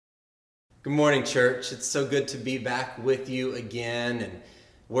Good morning, church. It's so good to be back with you again and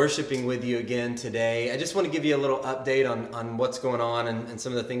worshiping with you again today. I just want to give you a little update on what's going on and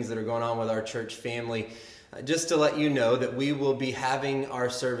some of the things that are going on with our church family. Just to let you know that we will be having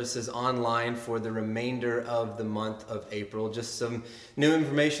our services online for the remainder of the month of April. Just some new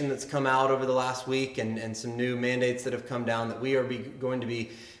information that's come out over the last week and some new mandates that have come down that we are going to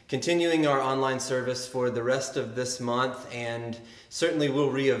be continuing our online service for the rest of this month, and certainly we'll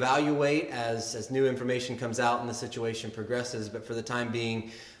reevaluate as new information comes out and the situation progresses. But for the time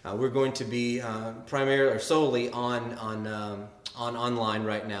being, we're going to be primarily or solely on online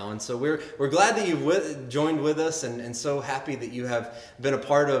right now. And so we're glad that you've joined with us and so happy that you have been a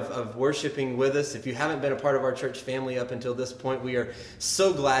part of worshiping with us. If you haven't been a part of our church family up until this point, we are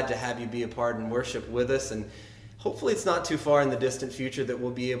so glad to have you be a part and worship with us. And hopefully it's not too far in the distant future that we'll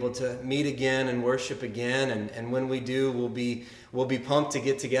be able to meet again and worship again. And when we do, we'll be pumped to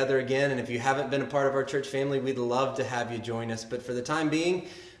get together again. And if you haven't been a part of our church family, we'd love to have you join us. But for the time being,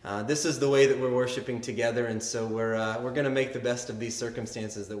 this is the way that we're worshiping together. And so we're going to make the best of these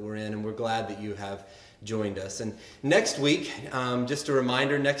circumstances that we're in. And we're glad that you have joined us. And next week, just a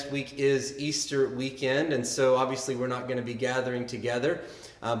reminder, next week is Easter weekend. And so obviously we're not going to be gathering together.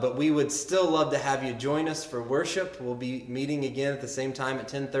 But we would still love to have you join us for worship. We'll be meeting again at the same time at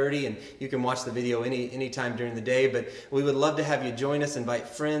 10:30, and you can watch the video any time during the day. But we would love to have you join us, invite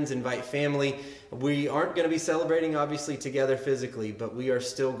friends, invite family. We aren't going to be celebrating, obviously, together physically, but we are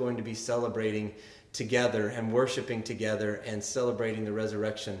still going to be celebrating together and worshiping together and celebrating the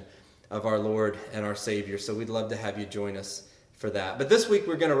resurrection of our Lord and our Savior. So we'd love to have you join us for that. But this week,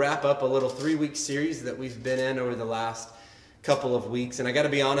 we're going to wrap up a little 3-week series that we've been in over the last couple of weeks. And I got to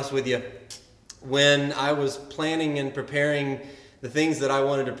be honest with you, when I was planning and preparing the things that I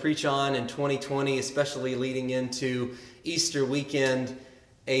wanted to preach on in 2020, especially leading into Easter weekend,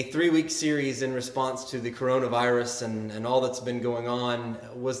 a 3-week series in response to the coronavirus and all that's been going on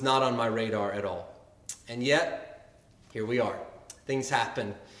was not on my radar at all. And yet, here we are. Things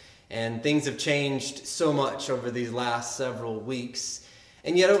happen, and things have changed so much over these last several weeks.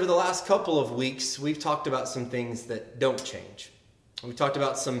 And yet over the last couple of weeks, we've talked about some things that don't change. We've talked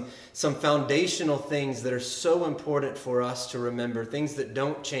about some foundational things that are so important for us to remember, things that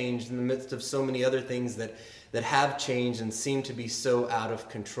don't change in the midst of so many other things that have changed and seem to be so out of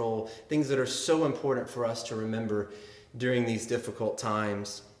control, things that are so important for us to remember during these difficult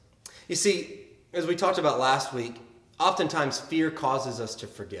times. You see, as we talked about last week, oftentimes fear causes us to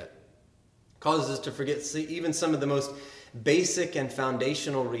forget. Causes us to forget even some of the most basic and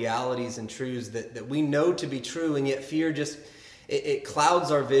foundational realities and truths that we know to be true, and yet fear just, it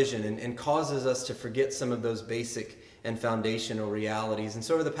clouds our vision and causes us to forget some of those basic and foundational realities. And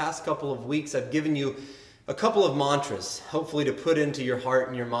so over the past couple of weeks, I've given you a couple of mantras, hopefully to put into your heart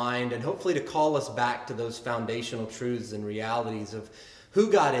and your mind, and hopefully to call us back to those foundational truths and realities of who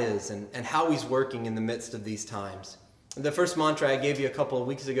God is and how He's working in the midst of these times. The first mantra I gave you a couple of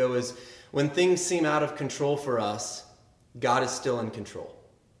weeks ago is, when things seem out of control for us, God is still in control.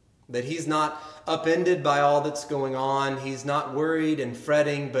 That He's not upended by all that's going on. He's not worried and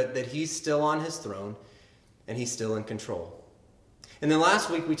fretting, but that He's still on His throne and He's still in control. And then last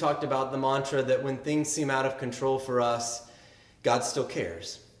week we talked about the mantra that when things seem out of control for us, God still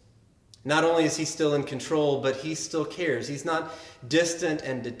cares. Not only is He still in control, but He still cares. He's not distant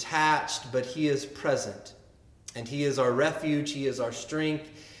and detached, but He is present. And He is our refuge. He is our strength.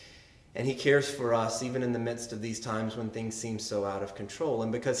 And He cares for us even in the midst of these times when things seem so out of control.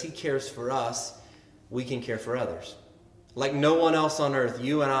 And because He cares for us, we can care for others. Like no one else on earth,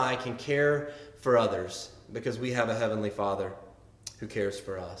 you and I can care for others because we have a Heavenly Father who cares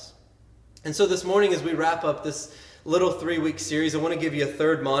for us. And so this morning, as we wrap up this little 3-week series, I want to give you a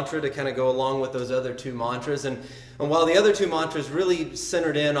third mantra to kind of go along with those other 2 mantras. And while the other 2 mantras really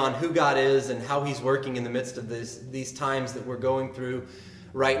centered in on who God is and how He's working in the midst of these times that we're going through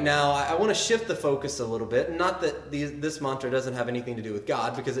right now, I want to shift the focus a little bit. Not that this mantra doesn't have anything to do with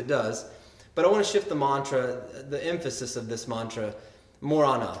God, because it does. But I want to shift the emphasis of this mantra more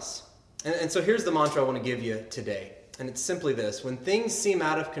on us. And so here's the mantra I want to give you today. And it's simply this: when things seem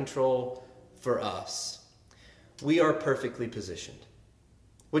out of control for us, we are perfectly positioned.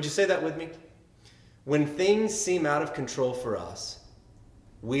 Would you say that with me? When things seem out of control for us,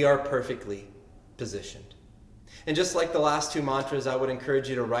 we are perfectly positioned. And just like the last 2 mantras, I would encourage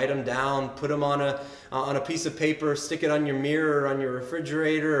you to write them down, put them on a piece of paper, stick it on your mirror or on your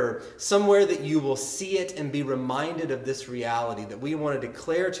refrigerator or somewhere that you will see it and be reminded of this reality that we want to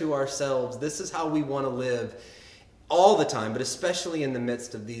declare to ourselves, this is how we want to live all the time, but especially in the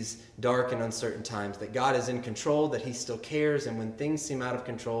midst of these dark and uncertain times, that God is in control, that he still cares, and when things seem out of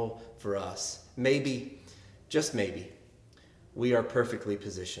control for us, maybe, just maybe, we are perfectly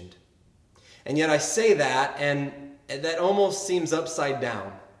positioned. And yet I say that, and that almost seems upside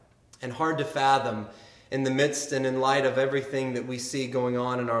down and hard to fathom in the midst and in light of everything that we see going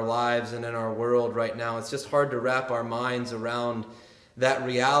on in our lives and in our world right now. It's just hard to wrap our minds around that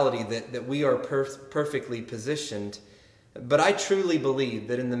reality that we are perfectly positioned. But I truly believe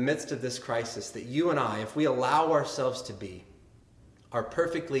that in the midst of this crisis, that you and I, if we allow ourselves to be, are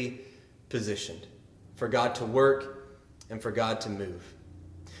perfectly positioned for God to work and for God to move.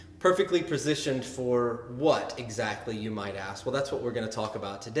 Perfectly positioned for what exactly, you might ask? Well, that's what we're going to talk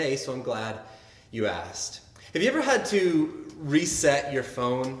about today, so I'm glad you asked. Have you ever had to reset your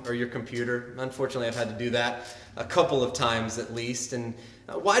phone or your computer? Unfortunately, I've had to do that a couple of times at least. And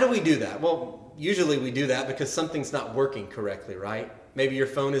why do we do that? Well, usually we do that because something's not working correctly, right? Maybe your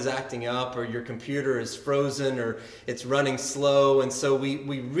phone is acting up, or your computer is frozen, or it's running slow. And so we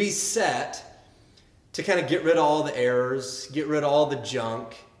reset to kind of get rid of all the errors, get rid of all the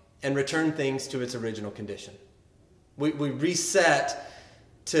junk, and return things to its original condition. We reset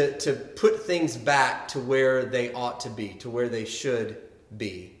to put things back to where they ought to be, to where they should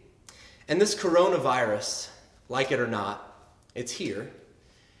be. And this coronavirus, like it or not, it's here.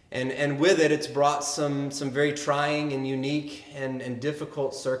 And with it, it's brought some very trying and unique and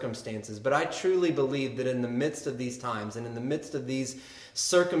difficult circumstances. But I truly believe that in the midst of these times and in the midst of these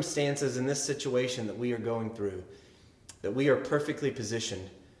circumstances in this situation that we are going through, that we are perfectly positioned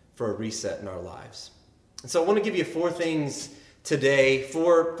for a reset in our lives. And so I want to give you 4 things today,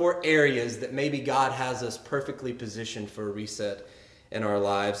 four areas that maybe God has us perfectly positioned for a reset in our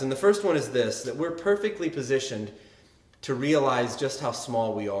lives. And the first one is this, that we're perfectly positioned to realize just how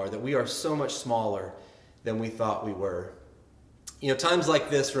small we are, that we are so much smaller than we thought we were. You know, times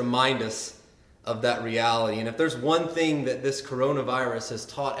like this remind us of that reality. And if there's one thing that this coronavirus has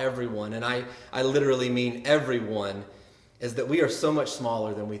taught everyone, and I literally mean everyone, is that we are so much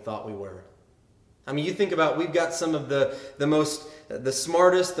smaller than we thought we were. I mean, you think about, we've got some of the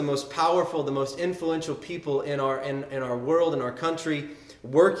smartest, the most powerful, the most influential people in our world, in our country,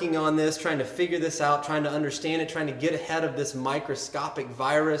 working on this, trying to figure this out, trying to understand it, trying to get ahead of this microscopic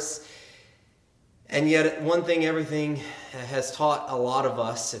virus. And yet, one thing everything has taught a lot of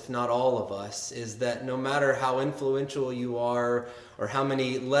us, if not all of us, is that no matter how influential you are, or how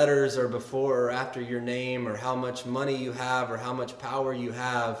many letters are before or after your name, or how much money you have, or how much power you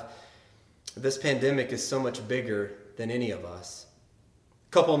have, this pandemic is so much bigger than any of us.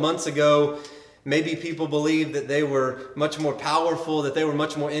 A couple of months ago, maybe people believed that they were much more powerful, that they were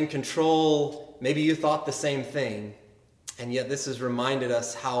much more in control. Maybe you thought the same thing. And yet this has reminded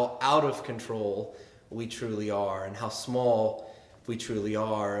us how out of control we truly are and how small we truly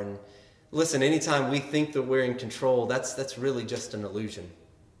are. And listen, anytime we think that we're in control, that's really just an illusion.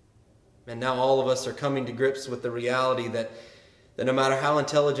 And now all of us are coming to grips with the reality that no matter how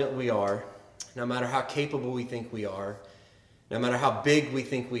intelligent we are, no matter how capable we think we are, no matter how big we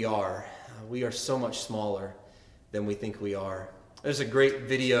think we are so much smaller than we think we are. There's a great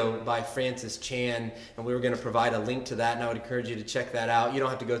video by Francis Chan, and we were going to provide a link to that, and I would encourage you to check that out. You don't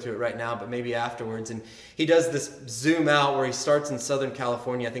have to go through it right now, but maybe afterwards. And he does this zoom out where he starts in Southern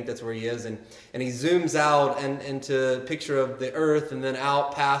California, I think that's where he is, and he zooms out and into a picture of the Earth, and then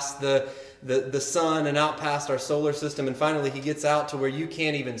out past the sun and out past our solar system, and finally he gets out to where you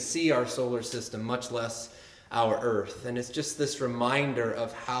can't even see our solar system, much less our Earth. And it's just this reminder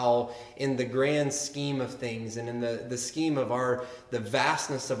of how in the grand scheme of things and in the scheme of the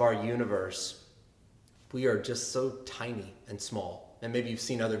vastness of our universe, we are just so tiny and small. And maybe you've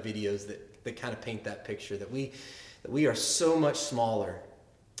seen other videos that kind of paint that picture, that we are so much smaller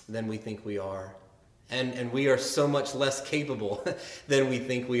than we think we are. And we are so much less capable than we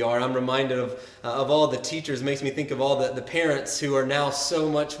think we are. I'm reminded of all the teachers. It makes me think of all the parents who are now so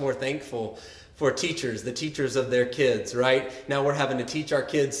much more thankful for teachers, the teachers of their kids, right? Now we're having to teach our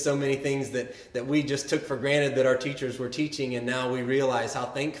kids so many things that we just took for granted that our teachers were teaching, and now we realize how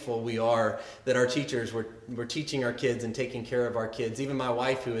thankful we are that our teachers were teaching our kids and taking care of our kids. Even my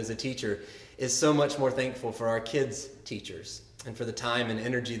wife, who is a teacher, is so much more thankful for our kids' teachers and for the time and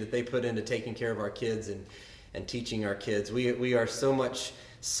energy that they put into taking care of our kids and teaching our kids. We are so much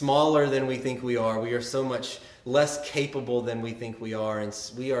smaller than we think we are. We are so much less capable than we think we are, and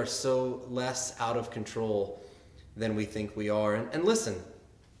we are so less out of control than we think we are. And listen,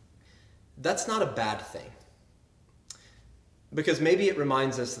 that's not a bad thing, because maybe it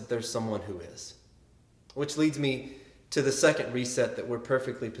reminds us that there's someone who is. Which leads me to the second reset that we're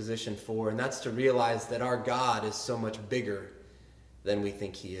perfectly positioned for, and that's to realize that our God is so much bigger than we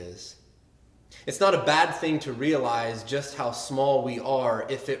think he is. It's not a bad thing to realize just how small we are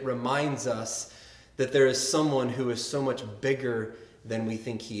if it reminds us that there is someone who is so much bigger than we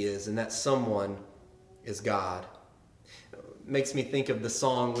think he is, and that someone is God. It makes me think of the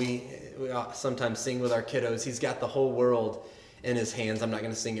song we sometimes sing with our kiddos, He's Got the Whole World in His Hands. I'm not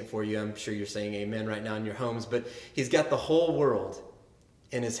going to sing it for you. I'm sure you're saying amen right now in your homes, but He's got the whole world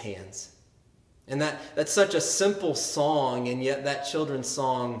in His hands. And that's such a simple song, and yet that children's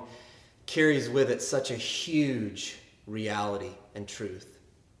song carries with it such a huge reality and truth,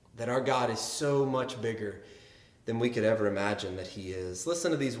 that our God is so much bigger than we could ever imagine that he is.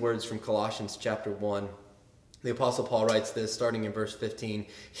 Listen to these words from Colossians chapter 1. The Apostle Paul writes this, starting in verse 15.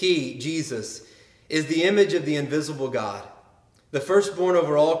 He, Jesus, is the image of the invisible God, the firstborn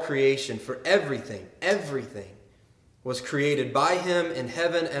over all creation. For everything was created by him in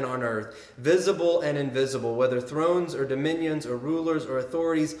heaven and on earth, visible and invisible, whether thrones or dominions or rulers or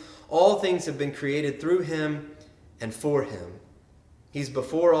authorities. All things have been created through him and for him. He's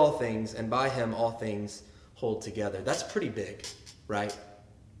before all things, and by him all things hold together. That's pretty big, right?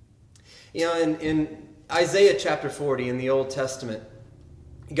 You know, in Isaiah chapter 40 in the Old Testament,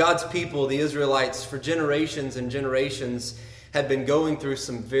 God's people, the Israelites, for generations and generations had been going through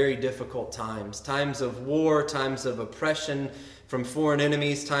some very difficult times. Times of war, times of oppression from foreign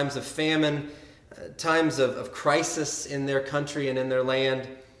enemies, times of famine, times of crisis in their country and in their land.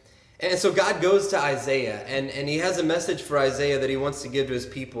 And so God goes to Isaiah, and he has a message for Isaiah that he wants to give to his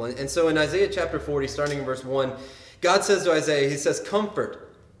people. And so in Isaiah chapter 40, starting in verse 1, God says to Isaiah, he says,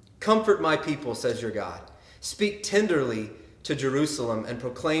 Comfort my people, says your God. Speak tenderly to Jerusalem and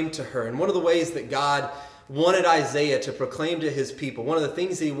proclaim to her. And one of the ways that God wanted Isaiah to proclaim to his people, one of the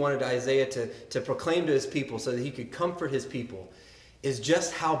things that he wanted Isaiah to proclaim to his people so that he could comfort his people, is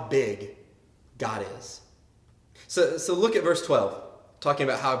just how big God is. So look at verse 12. Talking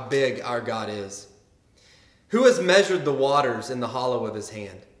about how big our God is. Who has measured the waters in the hollow of his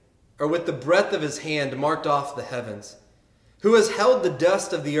hand, or with the breadth of his hand marked off the heavens? Who has held the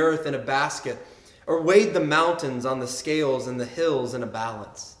dust of the earth in a basket, or weighed the mountains on the scales and the hills in a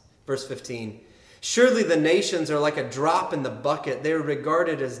balance? Verse 15. Surely the nations are like a drop in the bucket. They are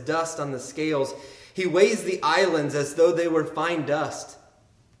regarded as dust on the scales. He weighs the islands as though they were fine dust.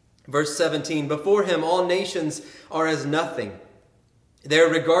 Verse 17. Before him all nations are as nothing. They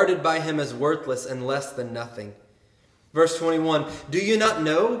are regarded by him as worthless and less than nothing. Verse 21, do you not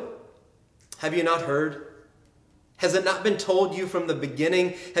know? Have you not heard? Has it not been told you from the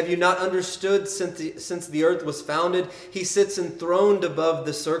beginning? Have you not understood since the earth was founded? He sits enthroned above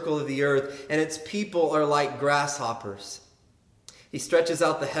the circle of the earth, and its people are like grasshoppers. He stretches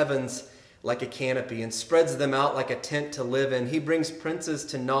out the heavens like a canopy and spreads them out like a tent to live in. He brings princes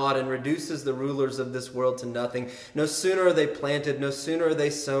to naught and reduces the rulers of this world to nothing. No sooner are they planted, no sooner are they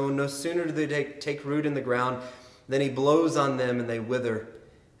sown, no sooner do they take root in the ground than he blows on them and they wither,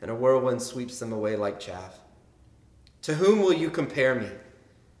 and a whirlwind sweeps them away like chaff. To whom will you compare me?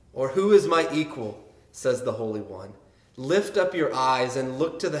 Or who is my equal, says the Holy One. Lift up your eyes and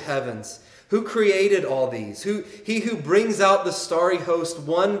look to the heavens. Who created all these? He who brings out the starry host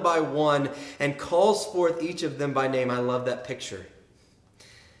one by one and calls forth each of them by name. I love that picture.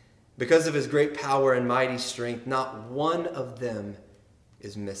 Because of his great power and mighty strength, not one of them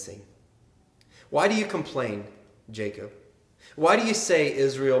is missing. Why do you complain, Jacob? Why do you say,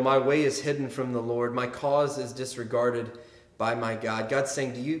 Israel, my way is hidden from the Lord, my cause is disregarded by my God? God's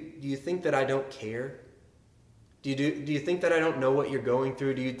saying, do you think that I don't care? Do you think that I don't know what you're going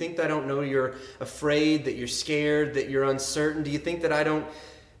through? Do you think that I don't know you're afraid, that you're scared, that you're uncertain? Do you think that I don't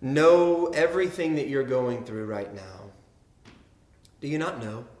know everything that you're going through right now? Do you not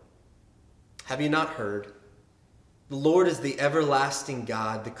know? Have you not heard? The Lord is the everlasting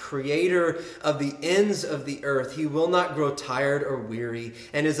God, the creator of the ends of the earth. He will not grow tired or weary,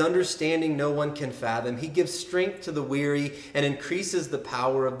 and his understanding no one can fathom. He gives strength to the weary and increases the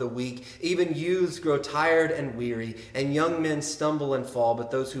power of the weak. Even youths grow tired and weary, and young men stumble and fall,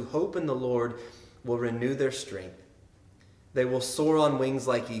 but those who hope in the Lord will renew their strength. They will soar on wings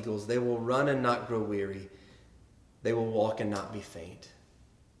like eagles. They will run and not grow weary. They will walk and not be faint.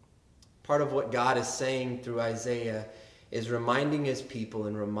 Part of what God is saying through Isaiah is reminding his people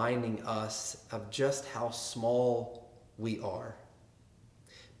and reminding us of just how small we are.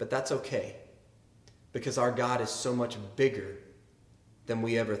 But that's okay, because our God is so much bigger than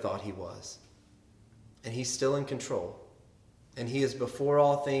we ever thought he was. And he's still in control. And he is before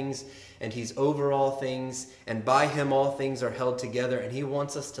all things, and he's over all things, and by him all things are held together. And he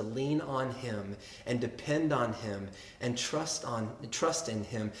wants us to lean on him and depend on him and trust in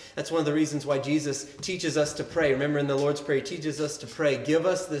him. That's one of the reasons why Jesus teaches us to pray. Remember, in the Lord's Prayer, he teaches us to pray, give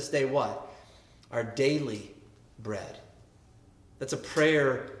us this day what? Our daily bread. That's a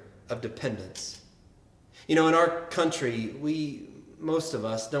prayer of dependence. In our country, most of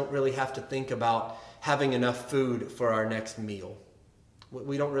us don't really have to think about having enough food for our next meal.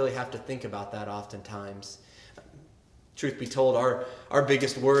 We don't really have to think about that oftentimes. Truth be told, our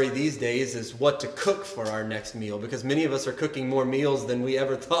biggest worry these days is what to cook for our next meal, because many of us are cooking more meals than we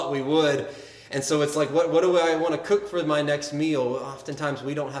ever thought we would. And so it's like, what do I want to cook for my next meal? Oftentimes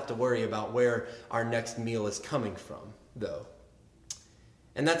we don't have to worry about where our next meal is coming from, though.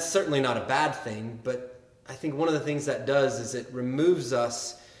 And that's certainly not a bad thing, but I think one of the things that does is it removes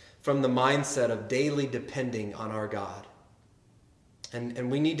us from the mindset of daily depending on our God.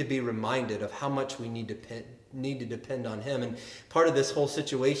 And we need to be reminded of how much we need to depend on him. And part of this whole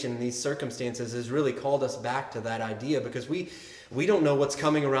situation, these circumstances, has really called us back to that idea, because we don't know what's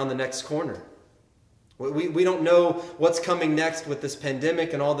coming around the next corner. We don't know what's coming next with this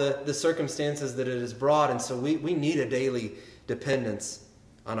pandemic and all the circumstances that it has brought. And so we need a daily dependence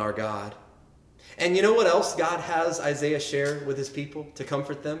on our God. And you know what else God has Isaiah share with his people to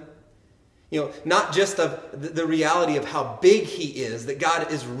comfort them? Not just of the reality of how big he is, that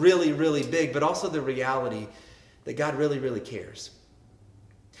God is really, really big, but also the reality that God really, really cares.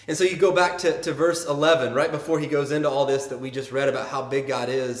 And so you go back to verse 11, right before he goes into all this that we just read about how big God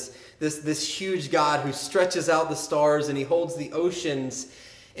is, this huge God who stretches out the stars and he holds the oceans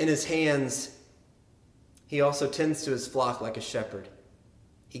in his hands. He also tends to his flock like a shepherd.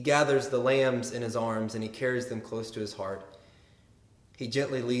 He gathers the lambs in his arms and he carries them close to his heart. He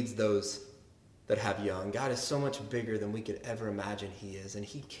gently leads those that have young. God is so much bigger than we could ever imagine he is, and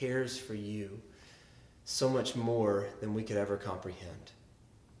he cares for you so much more than we could ever comprehend.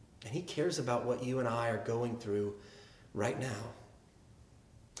 And he cares about what you and I are going through right now.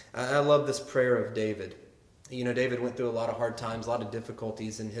 I love this prayer of David. David went through a lot of hard times, a lot of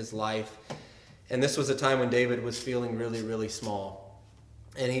difficulties in his life. And this was a time when David was feeling really, really small.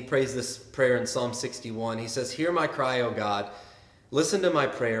 And he prays this prayer in Psalm 61. He says, "Hear my cry, O God. Listen to my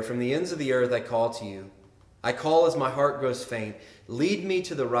prayer. From the ends of the earth I call to you. I call as my heart grows faint. Lead me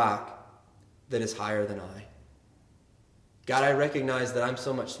to the rock that is higher than I." God, I recognize that I'm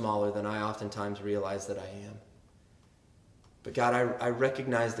so much smaller than I oftentimes realize that I am. But God, I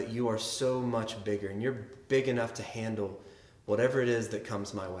recognize that you are so much bigger, and you're big enough to handle whatever it is that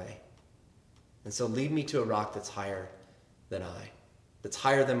comes my way. And so lead me to a rock that's higher than I, that's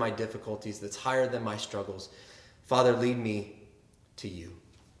higher than my difficulties, that's higher than my struggles. Father, lead me to you.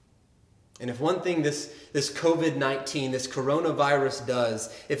 And if one thing this COVID-19, this coronavirus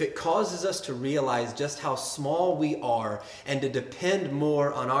does, if it causes us to realize just how small we are and to depend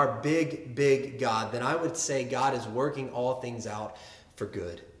more on our big, big God, then I would say God is working all things out for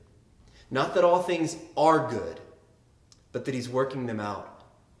good. Not that all things are good, but that he's working them out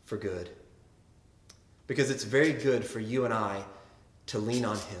for good. Because it's very good for you and I to lean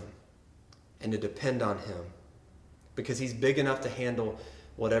on him and to depend on him, because he's big enough to handle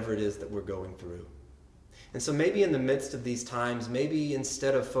whatever it is that we're going through. And so maybe in the midst of these times, maybe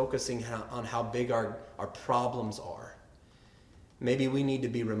instead of focusing on how big our problems are, maybe we need to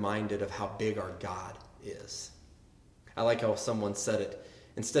be reminded of how big our God is. I like how someone said it.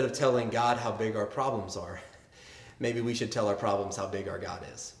 Instead of telling God how big our problems are, maybe we should tell our problems how big our God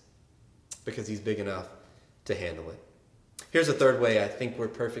is, because he's big enough to handle it. Here's a third way I think we're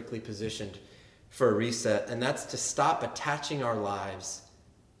perfectly positioned for a reset, and that's to stop attaching our lives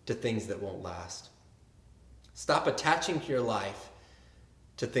to things that won't last. Stop attaching your life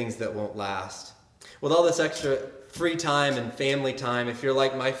to things that won't last. With all this extra free time and family time, if you're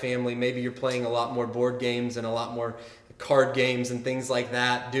like my family, maybe you're playing a lot more board games and a lot more card games and things like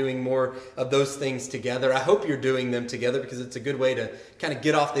that, doing more of those things together. I hope you're doing them together, because it's a good way to kind of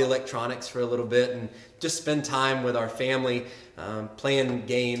get off the electronics for a little bit and just spend time with our family, playing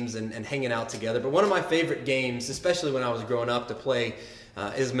games and hanging out together. But one of my favorite games, especially when I was growing up, to play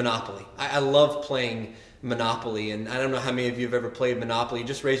is Monopoly. I love playing Monopoly, and I don't know how many of you have ever played Monopoly.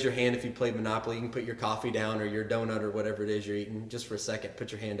 Just raise your hand if you played Monopoly. You can put your coffee down or your donut or whatever it is you're eating just for a second.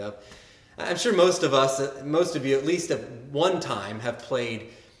 Put your hand up. I'm sure most of you at least at one time have played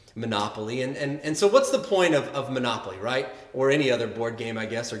Monopoly. And so what's the point of Monopoly, right? Or any other board game, I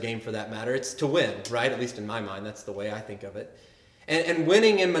guess, or game for that matter. It's to win, right? At least in my mind, that's the way I think of it. And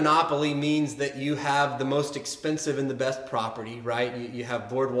winning in Monopoly means that you have the most expensive and the best property, right? You have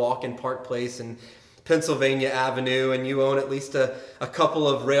Boardwalk and Park Place and Pennsylvania Avenue, and you own at least a couple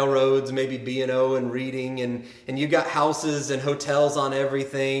of railroads, maybe B&O and Reading, and you got houses and hotels on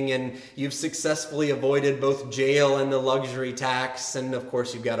everything, and you've successfully avoided both jail and the luxury tax, and of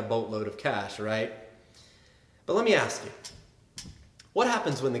course you've got a boatload of cash, right? But let me ask you, what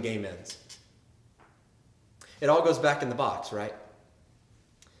happens when the game ends? It all goes back in the box, right?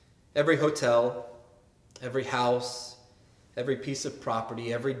 Every hotel, every house, every piece of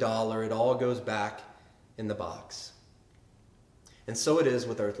property, every dollar, it all goes back in the box. And so it is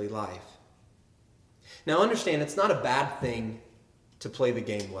with earthly life. Now understand, it's not a bad thing to play the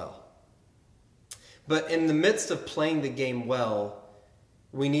game well. But in the midst of playing the game well,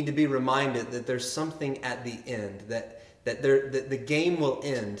 we need to be reminded that there's something at the end, that the game will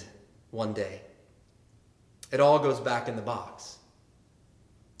end one day. It all goes back in the box.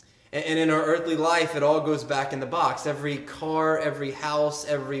 And in our earthly life, it all goes back in the box. Every car, every house,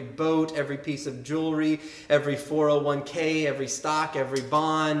 every boat, every piece of jewelry, every 401k, every stock, every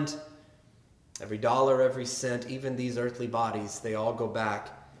bond, every dollar, every cent, even these earthly bodies, they all go back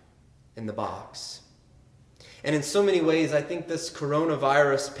in the box. And in so many ways, I think this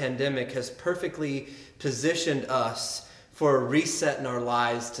coronavirus pandemic has perfectly positioned us for a reset in our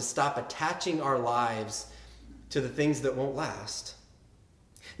lives, to stop attaching our lives to the things that won't last.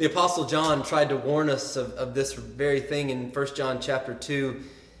 The Apostle John tried to warn us of this very thing in 1 John chapter 2.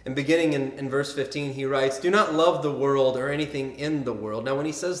 And beginning in verse 15, he writes, "Do not love the world or anything in the world." Now, when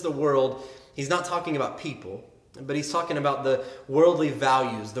he says the world, he's not talking about people, but he's talking about the worldly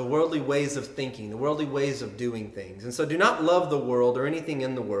values, the worldly ways of thinking, the worldly ways of doing things. And so do not love the world or anything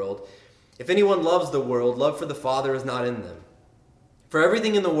in the world. If anyone loves the world, love for the Father is not in them. For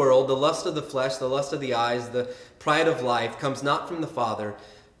everything in the world, the lust of the flesh, the lust of the eyes, the pride of life, comes not from the Father,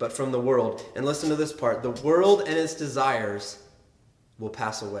 but from the world. And listen to this part. The world and its desires will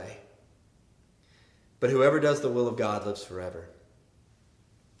pass away, but whoever does the will of God lives forever.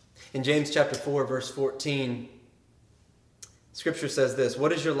 In James chapter 4, verse 14, Scripture says this,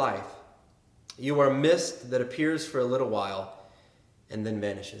 "What is your life? You are mist that appears for a little while and then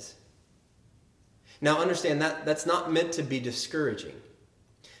vanishes." Now understand that's not meant to be discouraging,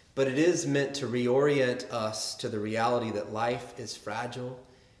 but it is meant to reorient us to the reality that life is fragile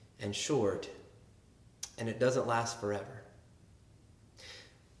and short, and it doesn't last forever.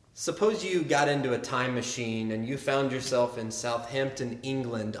 Suppose you got into a time machine and you found yourself in Southampton,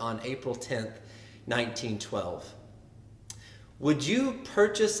 England on April 10th, 1912. Would you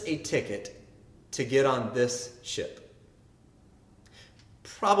purchase a ticket to get on this ship?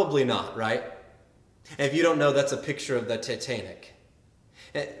 Probably not, right? And if you don't know, that's a picture of the Titanic.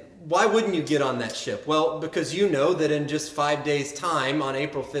 Why wouldn't you get on that ship? Well, because you know that in just 5 days' time, on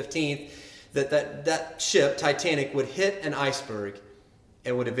April 15th, that ship, Titanic, would hit an iceberg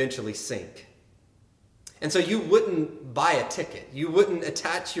and would eventually sink. And so you wouldn't buy a ticket. You wouldn't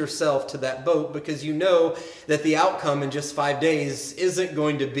attach yourself to that boat because you know that the outcome in just 5 days isn't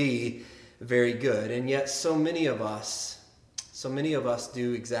going to be very good. And yet so many of us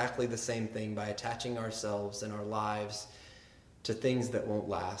do exactly the same thing by attaching ourselves and our lives to things that won't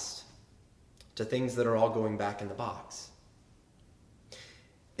last, to things that are all going back in the box.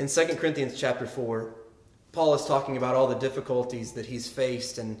 In 2 Corinthians chapter 4, Paul is talking about all the difficulties that he's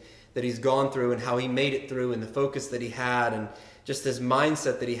faced and that he's gone through and how he made it through and the focus that he had and just his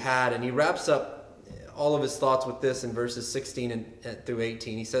mindset that he had. And he wraps up all of his thoughts with this in verses 16 through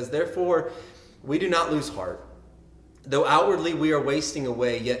 18. He says, "Therefore, we do not lose heart. Though outwardly we are wasting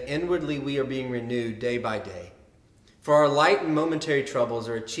away, yet inwardly we are being renewed day by day. For our light and momentary troubles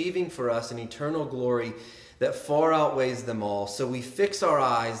are achieving for us an eternal glory that far outweighs them all. So we fix our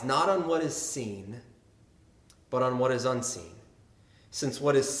eyes not on what is seen, but on what is unseen. Since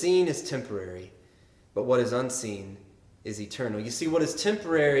what is seen is temporary, but what is unseen is eternal." You see, what is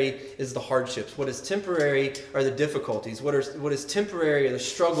temporary is the hardships. What is temporary are the difficulties. What is temporary are the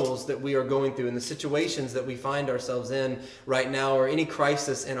struggles that we are going through and the situations that we find ourselves in right now or any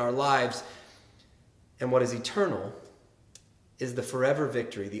crisis in our lives. And what is eternal is the forever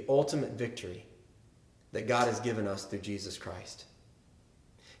victory, the ultimate victory that God has given us through Jesus Christ.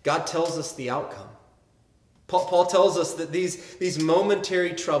 God tells us the outcome. Paul tells us that these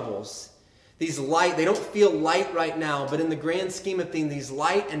momentary troubles, they don't feel light right now, but in the grand scheme of things, these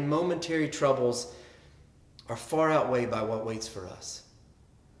light and momentary troubles are far outweighed by what waits for us.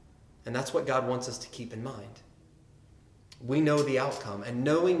 And that's what God wants us to keep in mind. We know the outcome, and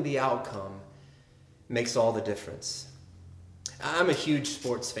knowing the outcome makes all the difference. I'm a huge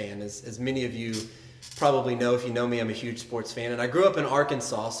sports fan, as many of you probably know, if you know me, I'm a huge sports fan. And I grew up in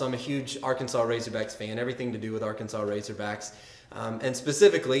Arkansas, so I'm a huge Arkansas Razorbacks fan, everything to do with Arkansas Razorbacks, and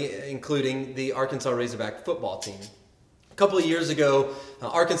specifically including the Arkansas Razorback football team. A couple of years ago,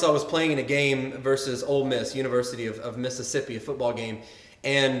 Arkansas was playing in a game versus Ole Miss, University of Mississippi, a football game.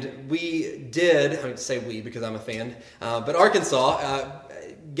 And we did, I mean, say we because I'm a fan, but Arkansas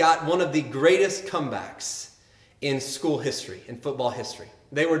got one of the greatest comebacks in school history, in football history.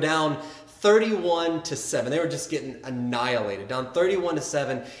 They were down 31-7. They were just getting annihilated, down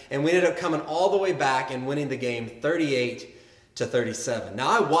 31-7, and we ended up coming all the way back and winning the game 38-37. Now,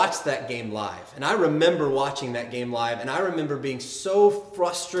 I watched that game live, and I remember watching that game live, and I remember being so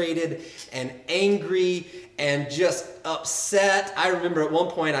frustrated and angry and just upset. I remember at one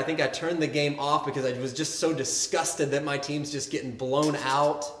point, I think I turned the game off because I was just so disgusted that my team's just getting blown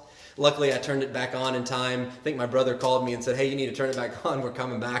out. Luckily, I turned it back on in time. I think my brother called me and said, hey, you need to turn it back on. We're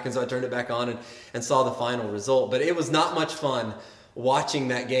coming back. And so I turned it back on and saw the final result. But it was not much fun watching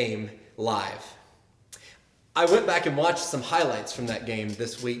that game live. I went back and watched some highlights from that game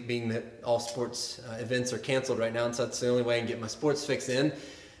this week, being that all sports events are canceled right now, and so that's the only way I can get my sports fix in.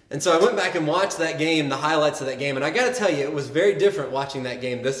 And so I went back and watched that game, the highlights of that game, and I got to tell you, it was very different watching that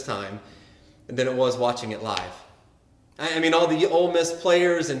game this time than it was watching it live. I mean, all the Ole Miss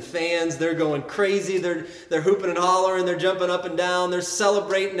players and fans, they're going crazy. They're hooping and hollering. They're jumping up and down. They're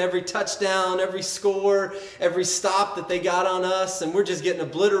celebrating every touchdown, every score, every stop that they got on us, and we're just getting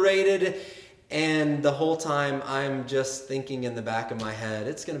obliterated. And the whole time, I'm just thinking in the back of my head,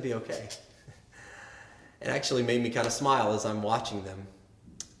 it's going to be okay. It actually made me kind of smile as I'm watching them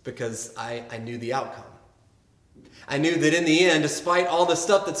because I knew the outcome. I knew that in the end, despite all the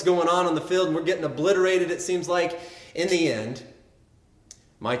stuff that's going on the field and we're getting obliterated, it seems like, in the end,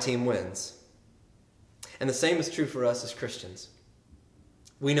 my team wins. And the same is true for us as Christians.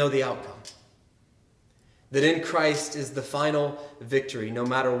 We know the outcome. That in Christ is the final victory, no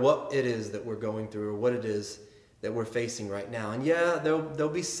matter what it is that we're going through or what it is that we're facing right now. And yeah, there'll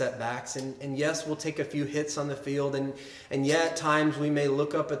be setbacks, and yes, we'll take a few hits on the field, and yeah, at times we may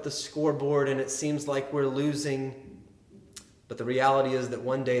look up at the scoreboard and it seems like we're losing, but the reality is that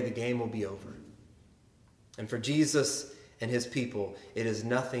one day the game will be over. And for Jesus and his people, it is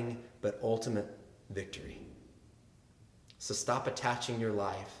nothing but ultimate victory. So stop attaching your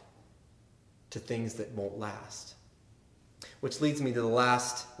life to things that won't last. Which leads me to the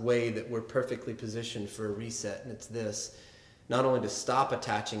last way that we're perfectly positioned for a reset, and it's this: not only to stop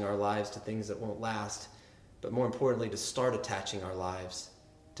attaching our lives to things that won't last, but more importantly, to start attaching our lives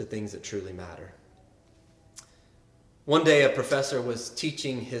to things that truly matter. One day, a professor was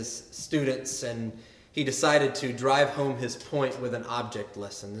teaching his students, and he decided to drive home his point with an object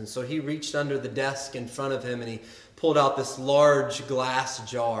lesson. And so he reached under the desk in front of him, and he pulled out this large glass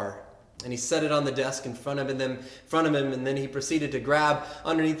jar. And he set it on the desk in front of him, and then he proceeded to grab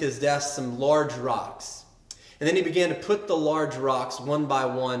underneath his desk some large rocks. And then he began to put the large rocks one by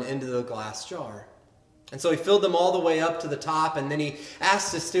one into the glass jar. And so he filled them all the way up to the top, and then he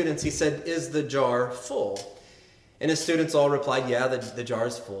asked his students, he said, "Is the jar full?" And his students all replied, "Yeah, the jar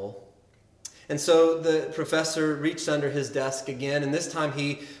is full." And so the professor reached under his desk again, and this time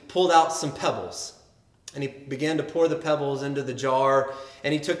he pulled out some pebbles. And he began to pour the pebbles into the jar,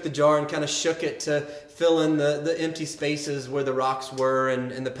 and he took the jar and kind of shook it to fill in the empty spaces where the rocks were,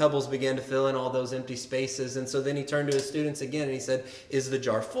 and the pebbles began to fill in all those empty spaces. And so then he turned to his students again, and he said, "Is the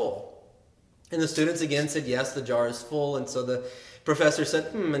jar full?" And the students again said, "Yes, the jar is full." And so the professor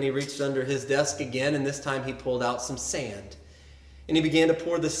said, and he reached under his desk again, and this time he pulled out some sand. And he began to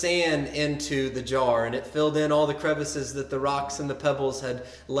pour the sand into the jar, and it filled in all the crevices that the rocks and the pebbles had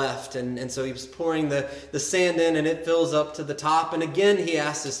left. And so he was pouring the sand in, and it fills up to the top. And again, he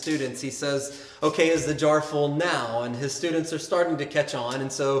asked his students, he says, "Okay, is the jar full now?" And his students are starting to catch on.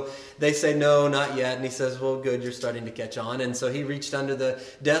 And so they say, "No, not yet." And he says, "Well, good, you're starting to catch on." And so he reached under the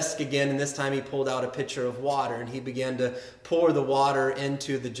desk again, and this time he pulled out a pitcher of water, and he began to pour the water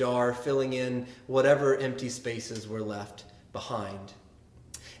into the jar, filling in whatever empty spaces were left behind.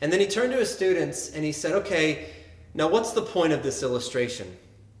 And then he turned to his students and he said, "Okay, now what's the point of this illustration?"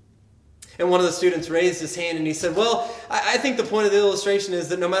 And one of the students raised his hand and he said, "Well, I think the point of the illustration is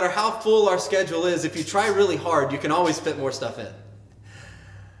that no matter how full our schedule is, if you try really hard, you can always fit more stuff in."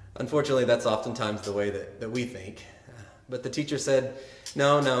 Unfortunately, that's oftentimes the way that we think. But the teacher said,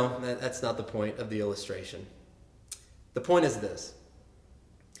 no, that's not the point of the illustration. The point is this: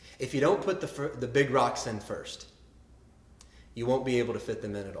 if you don't put the big rocks in first, you won't be able to fit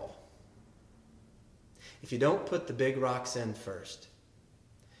them in at all. If you don't put the big rocks in first,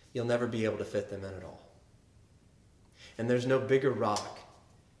 you'll never be able to fit them in at all. And there's no bigger rock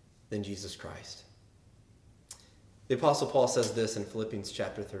than Jesus Christ. The Apostle Paul says this in Philippians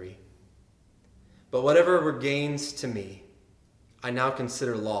chapter 3. But whatever were gains to me, I now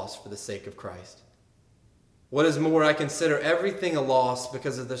consider loss for the sake of Christ. What is more, I consider everything a loss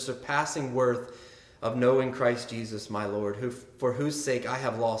because of the surpassing worth of knowing Christ Jesus my Lord, for whose sake I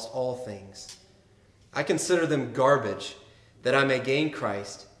have lost all things. I consider them garbage, that I may gain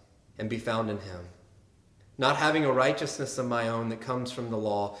Christ and be found in him, not having a righteousness of my own that comes from the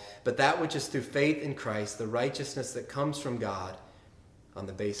law, but that which is through faith in Christ, the righteousness that comes from God on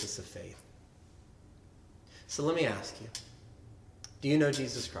the basis of faith. So let me ask you, do you know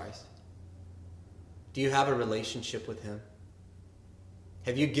Jesus Christ? Do you have a relationship with him?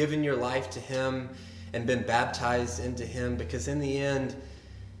 Have you given your life to him and been baptized into him? Because in the end,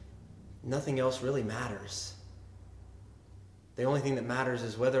 nothing else really matters. The only thing that matters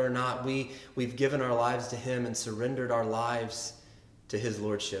is whether or not we've given our lives to him and surrendered our lives to his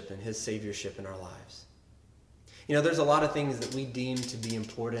lordship and his saviorship in our lives. You know, there's a lot of things that we deem to be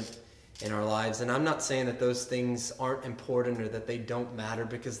important in our lives, and I'm not saying that those things aren't important or that they don't matter,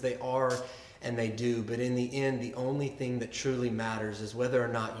 because they are and they do. But in the end, the only thing that truly matters is whether or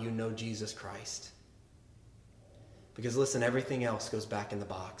not you know Jesus Christ. Because listen, everything else goes back in the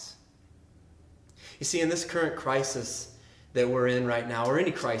box. You see, in this current crisis that we're in right now, or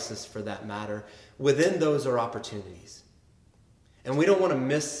any crisis for that matter, within those are opportunities. And we don't want to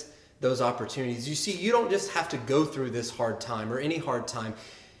miss those opportunities. You see, you don't just have to go through this hard time or any hard time.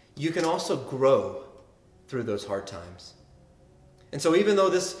 You can also grow through those hard times. And so even though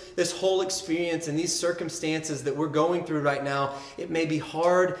this whole experience and these circumstances that we're going through right now, it may be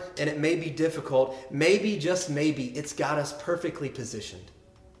hard and it may be difficult, maybe, just maybe, it's got us perfectly positioned.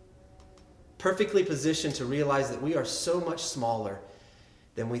 Perfectly positioned to realize that we are so much smaller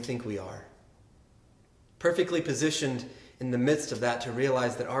than we think we are. Perfectly positioned in the midst of that to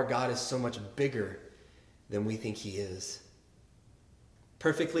realize that our God is so much bigger than we think he is.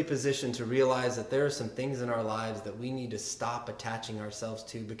 Perfectly positioned to realize that there are some things in our lives that we need to stop attaching ourselves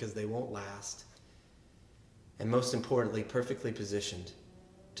to because they won't last. And most importantly, perfectly positioned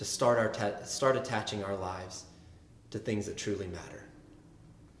to start attaching our lives to things that truly matter.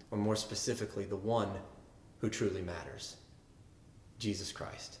 Or more specifically, the one who truly matters, Jesus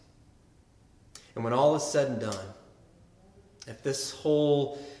Christ. And when all is said and done, if this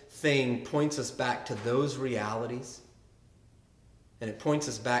whole thing points us back to those realities, and it points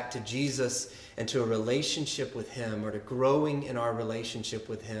us back to Jesus and to a relationship with him, or to growing in our relationship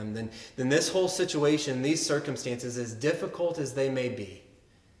with him, then this whole situation, these circumstances, as difficult as they may be,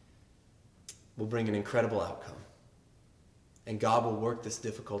 will bring an incredible outcome. And God will work this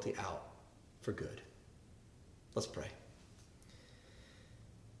difficulty out for good. Let's pray.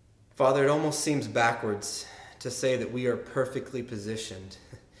 Father, it almost seems backwards to say that we are perfectly positioned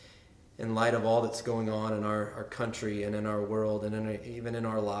in light of all that's going on in our country and in our world and even in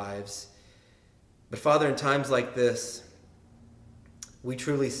our lives. But Father, in times like this, we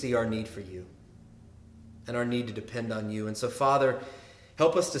truly see our need for you and our need to depend on you. And so, Father,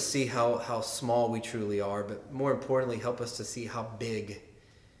 help us to see how small we truly are, but more importantly, help us to see how big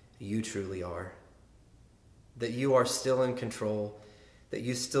you truly are. That you are still in control, that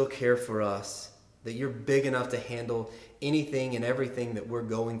you still care for us, that you're big enough to handle anything and everything that we're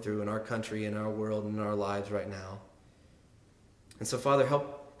going through in our country, in our world, and in our lives right now. And so, Father,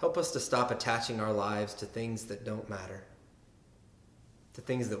 help us to stop attaching our lives to things that don't matter, to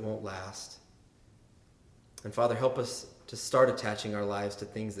things that won't last. And Father, help us to start attaching our lives to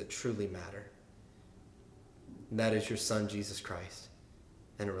things that truly matter. And that is your Son, Jesus Christ,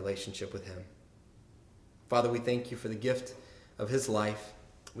 and a relationship with him. Father, we thank you for the gift of his life.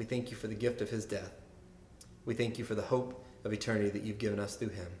 We thank you for the gift of his death. We thank you for the hope of eternity that you've given us through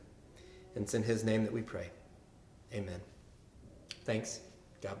him. And it's in his name that we pray. Amen. Thanks.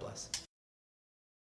 God bless.